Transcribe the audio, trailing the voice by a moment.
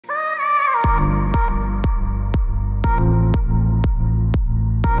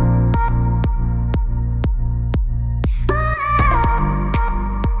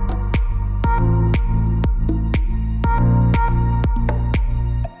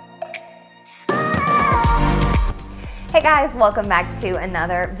Hey guys, welcome back to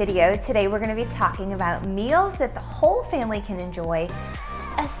another video. Today we're going to be talking about meals that the whole family can enjoy,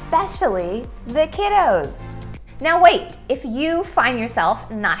 especially the kiddos. Now wait, if you find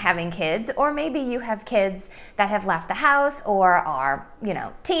yourself not having kids, or maybe you have kids that have left the house or are,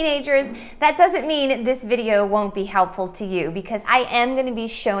 teenagers, that doesn't mean this video won't be helpful to you, because I am going to be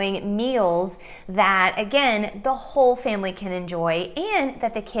showing meals that, again, the whole family can enjoy and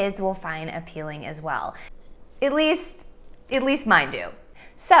that the kids will find appealing as well. At least mine do.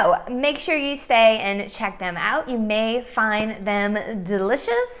 So make sure you stay and check them out. You may find them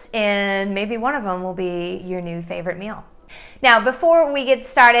delicious, and maybe one of them will be your new favorite meal. Now, before we get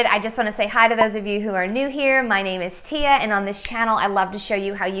started, I just want to say hi to those of you who are new here. My name is Tia, and on this channel, I love to show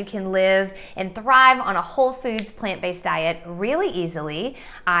you how you can live and thrive on a whole foods plant-based diet really easily.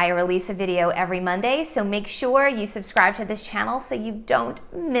 I release a video every Monday, so make sure you subscribe to this channel so you don't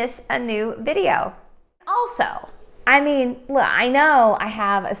miss a new video. Also, look, I know I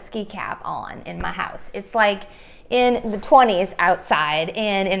have a ski cap on in my house. It's like in the 20s outside,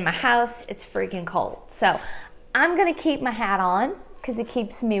 and in my house, it's freaking cold. So I'm gonna keep my hat on because it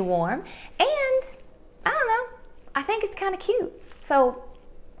keeps me warm. And I don't know, I think it's kind of cute. So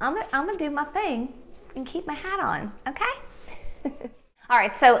I'm gonna do my thing and keep my hat on, okay? All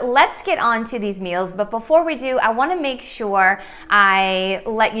right, so let's get on to these meals, but before we do, I wanna make sure I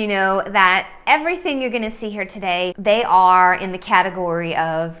let you know that everything you're gonna see here today, they are in the category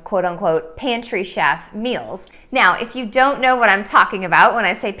of quote unquote pantry chef meals. Now, if you don't know what I'm talking about when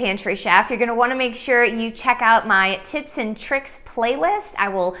I say pantry chef, you're gonna wanna make sure you check out my tips and tricks playlist. I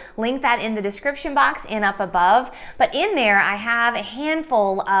will link that in the description box and up above. But in there, I have a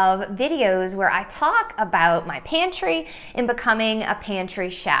handful of videos where I talk about my pantry and becoming a pantry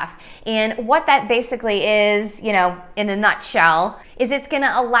chef. And what that basically is, in a nutshell, is it's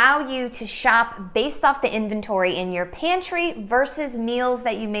gonna allow you to shop based off the inventory in your pantry versus meals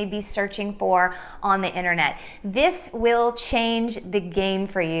that you may be searching for on the internet. This will change the game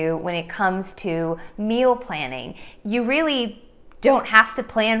for you when it comes to meal planning. You really don't have to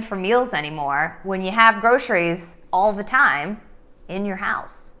plan for meals anymore when you have groceries all the time in your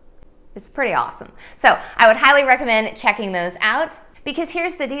house. It's pretty awesome. So I would highly recommend checking those out, because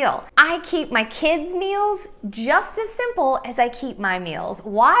here's the deal. I keep my kids' meals just as simple as I keep my meals.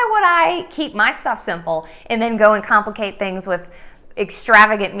 Why would I keep my stuff simple and then go and complicate things with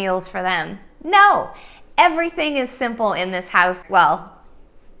extravagant meals for them? No, everything is simple in this house. Well,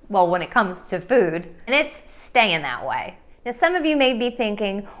 when it comes to food, and it's staying that way. Now, some of you may be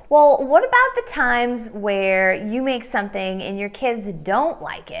thinking, well, what about the times where you make something and your kids don't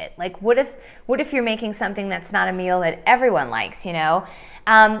like it? Like, what if you're making something that's not a meal that everyone likes, And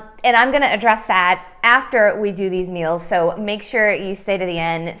I'm gonna address that after we do these meals, so make sure you stay to the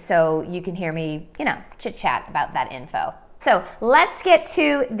end so you can hear me, chit-chat about that info. So let's get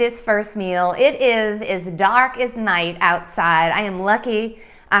to this first meal. It is as dark as night outside. I am lucky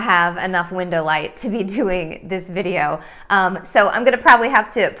I have enough window light to be doing this video. So I'm gonna probably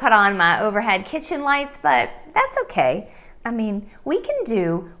have to put on my overhead kitchen lights, but that's okay. We can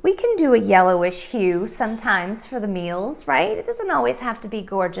do a yellowish hue sometimes for the meals, right? It doesn't always have to be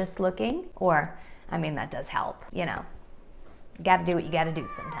gorgeous looking, or, that does help, You gotta do what you gotta do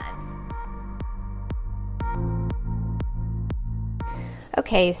sometimes.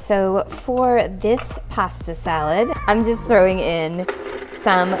 Okay, so for this pasta salad, I'm just throwing in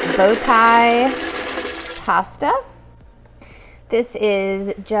some bow tie pasta. This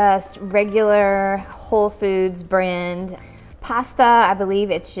is just regular Whole Foods brand pasta. I believe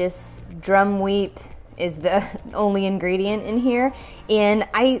it's just drum wheat is the only ingredient in here. And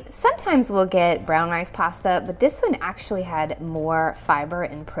I sometimes will get brown rice pasta, but this one actually had more fiber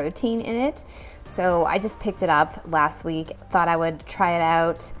and protein in it. So I just picked it up last week, thought I would try it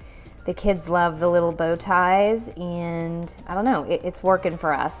out. The kids love the little bow ties, and I don't know, it's working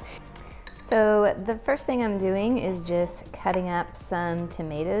for us. So the first thing I'm doing is just cutting up some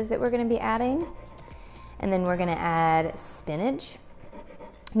tomatoes that we're gonna be adding. And then we're gonna add spinach.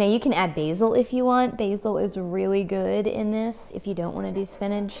 Now you can add basil if you want. Basil is really good in this if you don't wanna do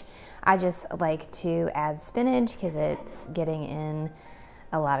spinach. I just like to add spinach because it's getting in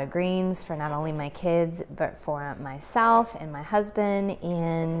a lot of greens for not only my kids, but for myself and my husband.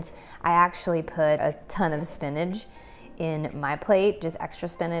 And I actually put a ton of spinach in my plate, just extra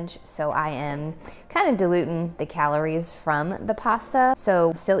spinach. So I am kind of diluting the calories from the pasta.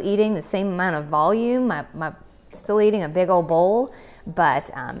 So still eating the same amount of volume, still eating a big old bowl,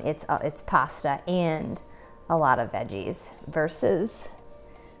 but it's pasta and a lot of veggies versus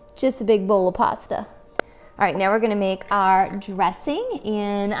just a big bowl of pasta. All right, now we're gonna make our dressing,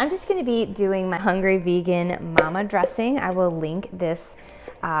 and I'm just gonna be doing my Hungry Vegan Mama dressing. I will link this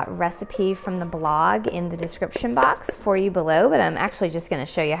recipe from the blog in the description box for you below, but I'm actually just gonna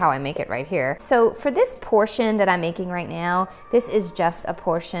show you how I make it right here. So for this portion that I'm making right now, this is just a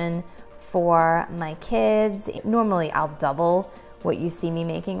portion for my kids. Normally I'll double what you see me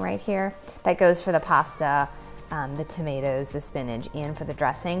making right here. That goes for the pasta, the tomatoes, the spinach, and for the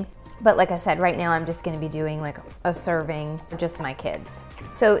dressing. But like I said, right now I'm just gonna be doing like a serving for just my kids.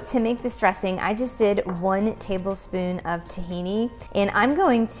 So to make this dressing, I just did 1 tablespoon of tahini, and I'm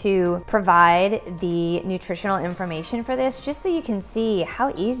going to provide the nutritional information for this just so you can see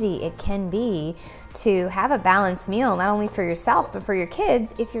how easy it can be to have a balanced meal, not only for yourself, but for your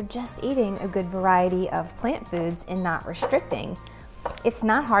kids if you're just eating a good variety of plant foods and not restricting. It's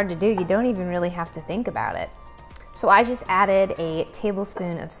not hard to do. You don't even really have to think about it. So I just added a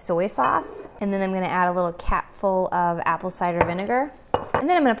tablespoon of soy sauce, and then I'm gonna add a little capful of apple cider vinegar. And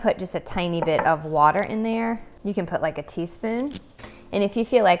then I'm gonna put just a tiny bit of water in there. You can put like a teaspoon. And if you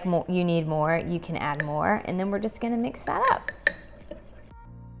feel like you need more, you can add more. And then we're just gonna mix that up.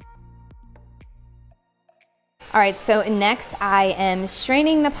 All right, so next I am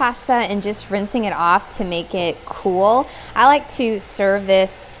straining the pasta and just rinsing it off to make it cool. I like to serve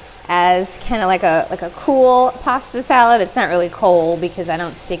this as kind of like a cool pasta salad. It's not really cold because I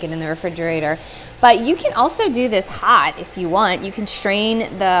don't stick it in the refrigerator. But you can also do this hot if you want. You can strain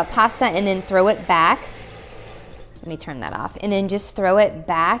the pasta and then throw it back. Let me turn that off. And then just throw it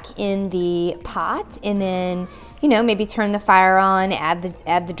back in the pot, and then, you know, maybe turn the fire on, add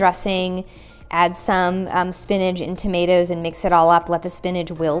the dressing, add some spinach and tomatoes and mix it all up. Let the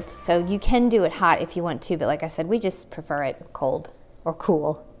spinach wilt. So you can do it hot if you want to, but like I said, we just prefer it cold or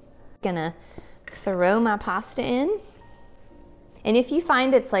cool. Gonna throw my pasta in, and if you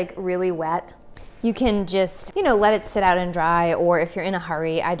find it's like really wet, you can just, you know, let it sit out and dry, or if you're in a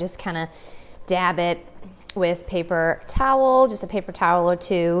hurry, I just kind of dab it with paper towel, just a paper towel or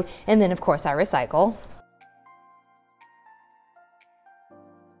two, and then of course I recycle.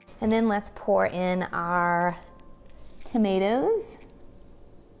 And then let's pour in our tomatoes,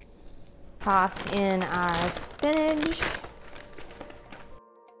 toss in our spinach,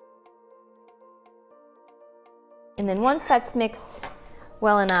 and then once that's mixed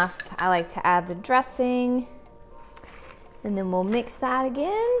well enough, I like to add the dressing, and then we'll mix that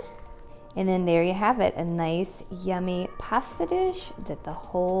again. And then there you have it, a nice, yummy pasta dish that the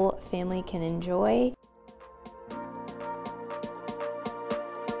whole family can enjoy.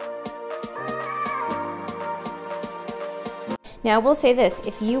 Now I will say this,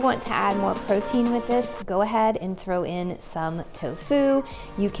 if you want to add more protein with this, go ahead and throw in some tofu.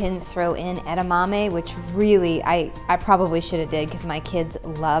 You can throw in edamame, which really, I probably should have did because my kids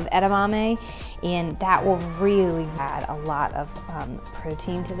love edamame, and that will really add a lot of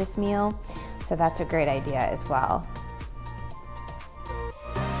protein to this meal. So that's a great idea as well.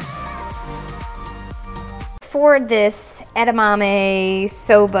 For this edamame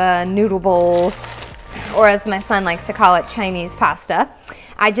soba noodle bowl, or as my son likes to call it, Chinese pasta,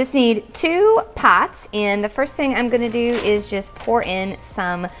 I just need 2 pots, and the first thing I'm gonna do is just pour in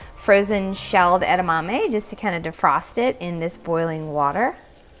some frozen shelled edamame just to kind of defrost it in this boiling water.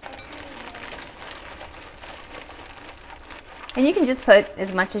 And you can just put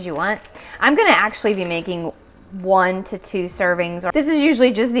as much as you want. I'm gonna actually be making 1 to 2 servings. This is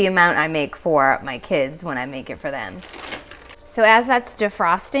usually just the amount I make for my kids when I make it for them. So as that's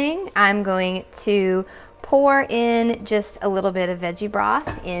defrosting, I'm going to pour in just a little bit of veggie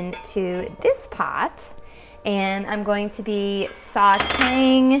broth into this pot, and I'm going to be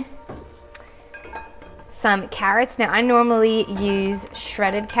sauteing some carrots. Now I normally use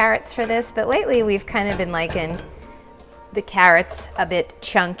shredded carrots for this, but lately we've kind of been liking the carrots a bit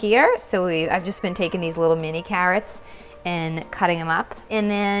chunkier. So I've just been taking these little mini carrots and cutting them up.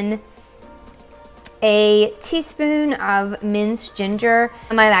 And then a teaspoon of minced ginger.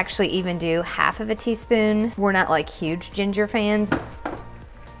 I might actually even do half of a teaspoon. We're not like huge ginger fans.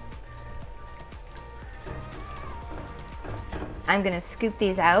 I'm gonna scoop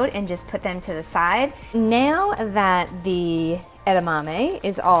these out and just put them to the side. Now that the edamame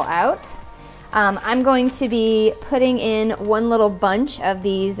is all out, I'm going to be putting in 1 little bunch of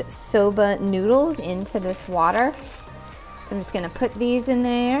these soba noodles into this water. So I'm just gonna put these in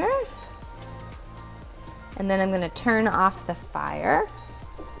there. And then I'm gonna turn off the fire,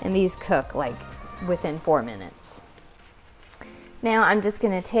 and these cook like within 4 minutes. Now I'm just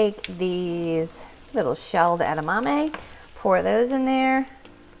gonna take these little shelled edamame, pour those in there.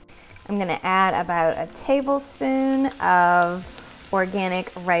 I'm gonna add about a tablespoon of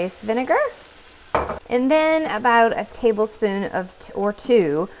organic rice vinegar. And then about a tablespoon or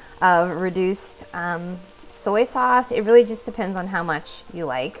two of reduced soy sauce. It really just depends on how much you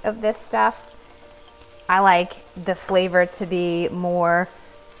like of this stuff. I like the flavor to be more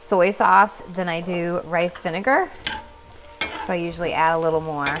soy sauce than I do rice vinegar. So I usually add a little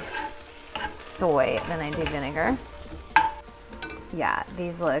more soy than I do vinegar. Yeah,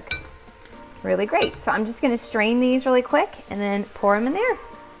 these look really great. So I'm just gonna strain these really quick and then pour them in there.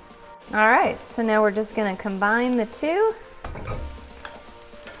 All right, so now we're just gonna combine the two,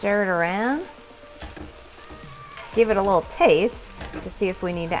 stir it around, give it a little taste to see if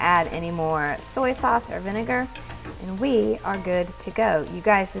we need to add any more soy sauce or vinegar, and we are good to go. You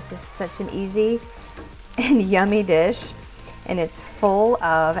guys, this is such an easy and yummy dish, and it's full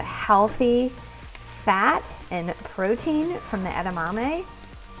of healthy fat and protein from the edamame,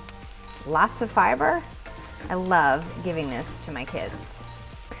 lots of fiber. I love giving this to my kids.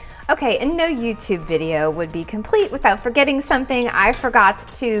 Okay, and no YouTube video would be complete without forgetting something. I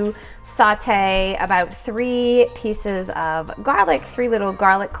forgot to saute about 3 pieces of garlic, 3 little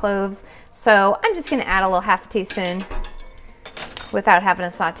garlic cloves. So I'm just gonna add a little half a teaspoon without having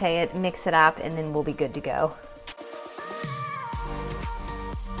to saute it, mix it up, and then we'll be good to go.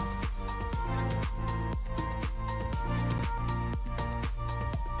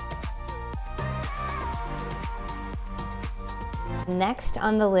 Next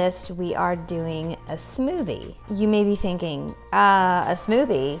on the list, we are doing a smoothie. You may be thinking, a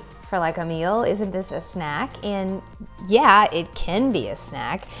smoothie for like a meal, isn't this a snack? And yeah, it can be a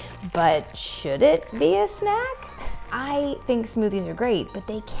snack, but should it be a snack? I think smoothies are great, but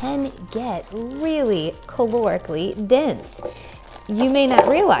they can get really calorically dense. You may not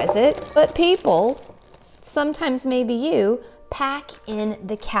realize it, but people, sometimes maybe you, pack in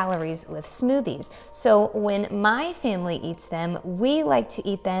the calories with smoothies. So when my family eats them, we like to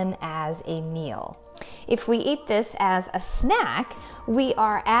eat them as a meal. If we eat this as a snack, we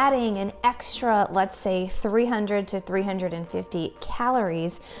are adding an extra, let's say 300 to 350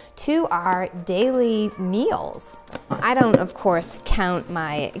 calories to our daily meals. I don't, of course, count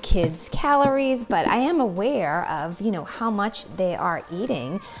my kids' calories, but I am aware of, how much they are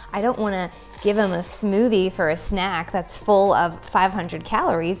eating. I don't want to give them a smoothie for a snack that's full of 500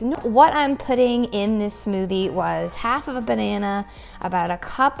 calories. No, what I'm putting in this smoothie was half of a banana, about a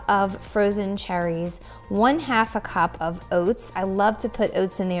cup of frozen cherries, 1/2 a cup of oats. I love to put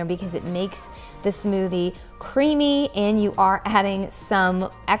oats in there because it makes the smoothie creamy, and you are adding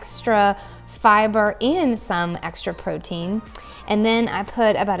some extra fiber and some extra protein. And then I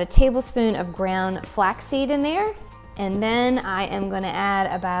put about a tablespoon of ground flaxseed in there. And then I am gonna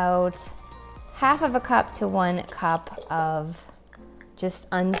add about 1/2 a cup to 1 cup of just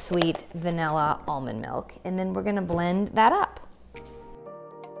unsweet vanilla almond milk. And then we're gonna blend that up.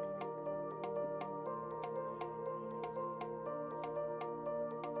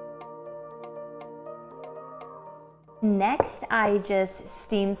 Next, I just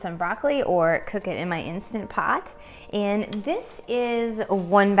steam some broccoli or cook it in my Instant Pot. And this is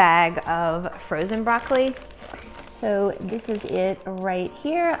 1 bag of frozen broccoli. So this is it right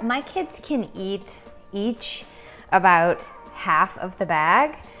here. My kids can eat each about half of the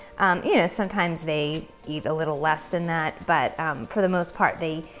bag. Sometimes they eat a little less than that, but for the most part,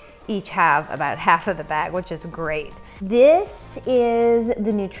 they each have about half of the bag, which is great. This is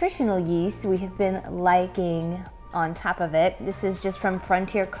the nutritional yeast we have been liking on top of it. This is just from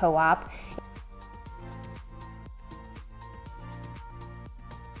Frontier Co-op.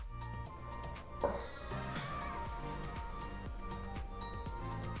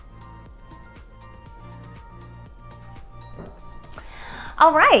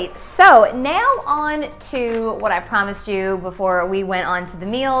 All right, so now on to what I promised you before we went on to the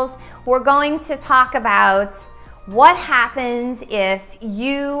meals. We're going to talk about what happens if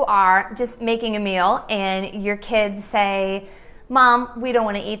you are just making a meal and your kids say, Mom, we don't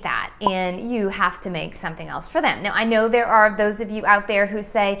want to eat that, and you have to make something else for them. Now, I know there are those of you out there who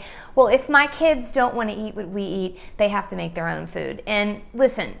say, well, if my kids don't want to eat what we eat, they have to make their own food. And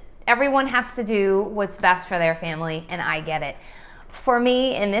listen, everyone has to do what's best for their family, and I get it. For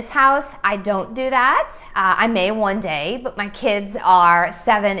me in this house, I don't do that. I may one day, but my kids are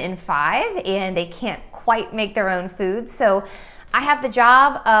 7 and 5 and they can't quite make their own food. So I have the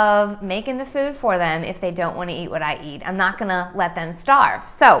job of making the food for them if they don't want to eat what I eat. I'm not gonna let them starve.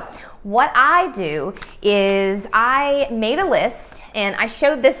 So what I do is I made a list, and I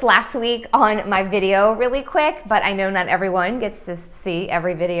showed this last week on my video really quick, but I know not everyone gets to see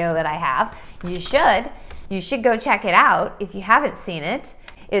every video that I have. You should. You should go check it out if you haven't seen it.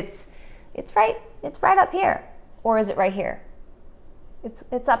 It's right up here. Or is it right here?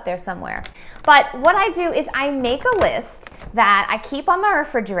 It's up there somewhere. But what I do is I make a list that I keep on my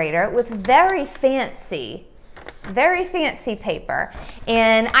refrigerator with very fancy paper,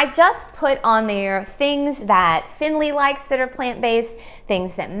 and I just put on there things that Finley likes that are plant-based,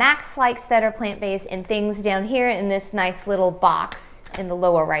 things that Max likes that are plant-based, and things down here in this nice little box in the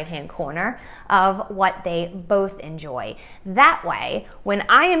lower right-hand corner of what they both enjoy. That way, when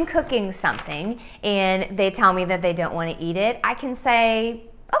I am cooking something and they tell me that they don't want to eat it, I can say,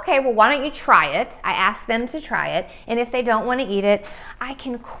 okay, well, why don't you try it? I ask them to try it, and if they don't want to eat it, I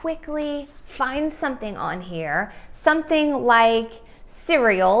can quickly find something on here, something like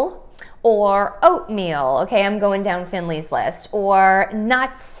cereal or oatmeal. Okay, I'm going down Finley's list, or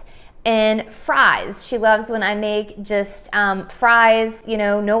nuts and fries. She loves when I make just fries, you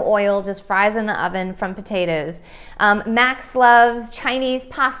know, no oil, just fries in the oven from potatoes. Max loves Chinese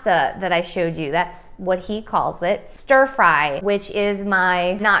pasta that I showed you. That's what he calls it. Stir fry, which is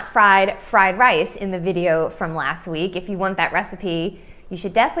my not fried rice in the video from last week. If you want that recipe, you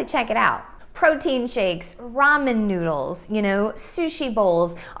should definitely check it out. Protein shakes, ramen noodles, you know, sushi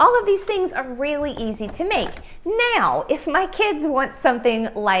bowls, all of these things are really easy to make. Now, if my kids want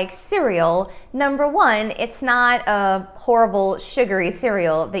something like cereal, number one, it's not a horrible sugary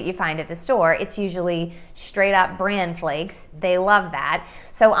cereal that you find at the store. It's usually straight up bran flakes. They love that.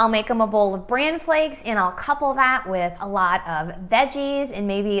 So I'll make them a bowl of bran flakes, and I'll couple that with a lot of veggies, and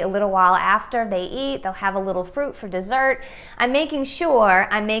maybe a little while after they eat, they'll have a little fruit for dessert. I'm making sure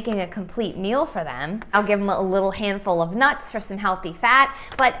I'm making a complete meal for them. I'll give them a little handful of nuts for some healthy fat.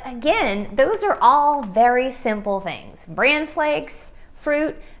 But again, those are all very simple things. Bran flakes,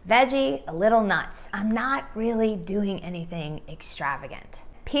 fruit, veggie, a little nuts. I'm not really doing anything extravagant.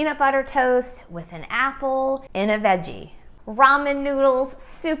 Peanut butter toast with an apple and a veggie. Ramen noodles,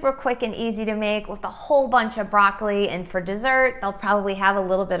 super quick and easy to make with a whole bunch of broccoli, and for dessert, they'll probably have a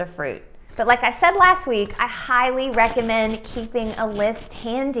little bit of fruit. But like I said last week, I highly recommend keeping a list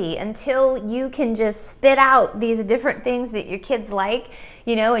handy until you can just spit out these different things that your kids like,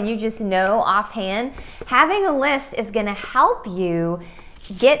 you know, and you just know offhand. Having a list is gonna help you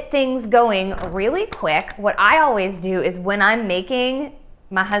get things going really quick. What I always do is when I'm making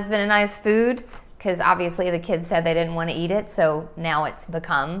my husband and I's food, because obviously the kids said they didn't want to eat it, so now it's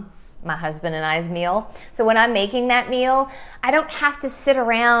become my husband and I's meal. So when I'm making that meal, I don't have to sit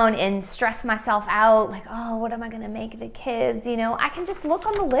around and stress myself out like, oh, what am I gonna make the kids? You know, I can just look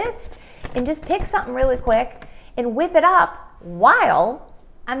on the list and just pick something really quick and whip it up while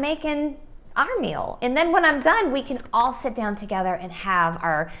I'm making our meal. And then when I'm done, we can all sit down together and have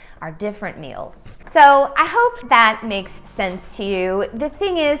our different meals. So I hope that makes sense to you. The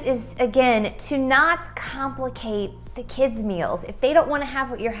thing is again, to not complicate the kids' meals. If they don't want to have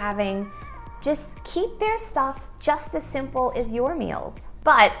what you're having, just keep their stuff just as simple as your meals.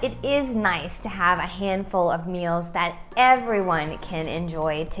 But it is nice to have a handful of meals that everyone can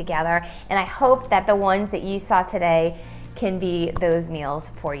enjoy together. And I hope that the ones that you saw today can be those meals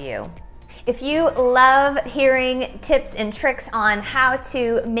for you. If you love hearing tips and tricks on how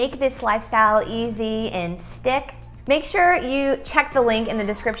to make this lifestyle easy and stick, make sure you check the link in the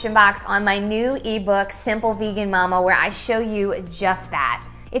description box on my new ebook, Simple Vegan Mama, where I show you just that.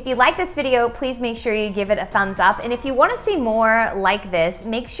 If you like this video, please make sure you give it a thumbs up. And if you want to see more like this,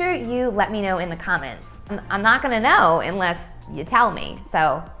 make sure you let me know in the comments. I'm not going to know unless you tell me,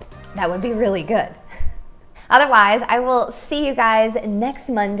 so that would be really good. Otherwise, I will see you guys next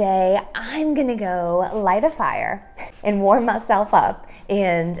Monday. I'm gonna go light a fire and warm myself up.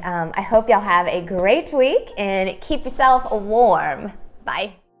 And I hope y'all have a great week and keep yourself warm.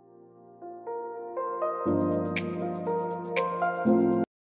 Bye.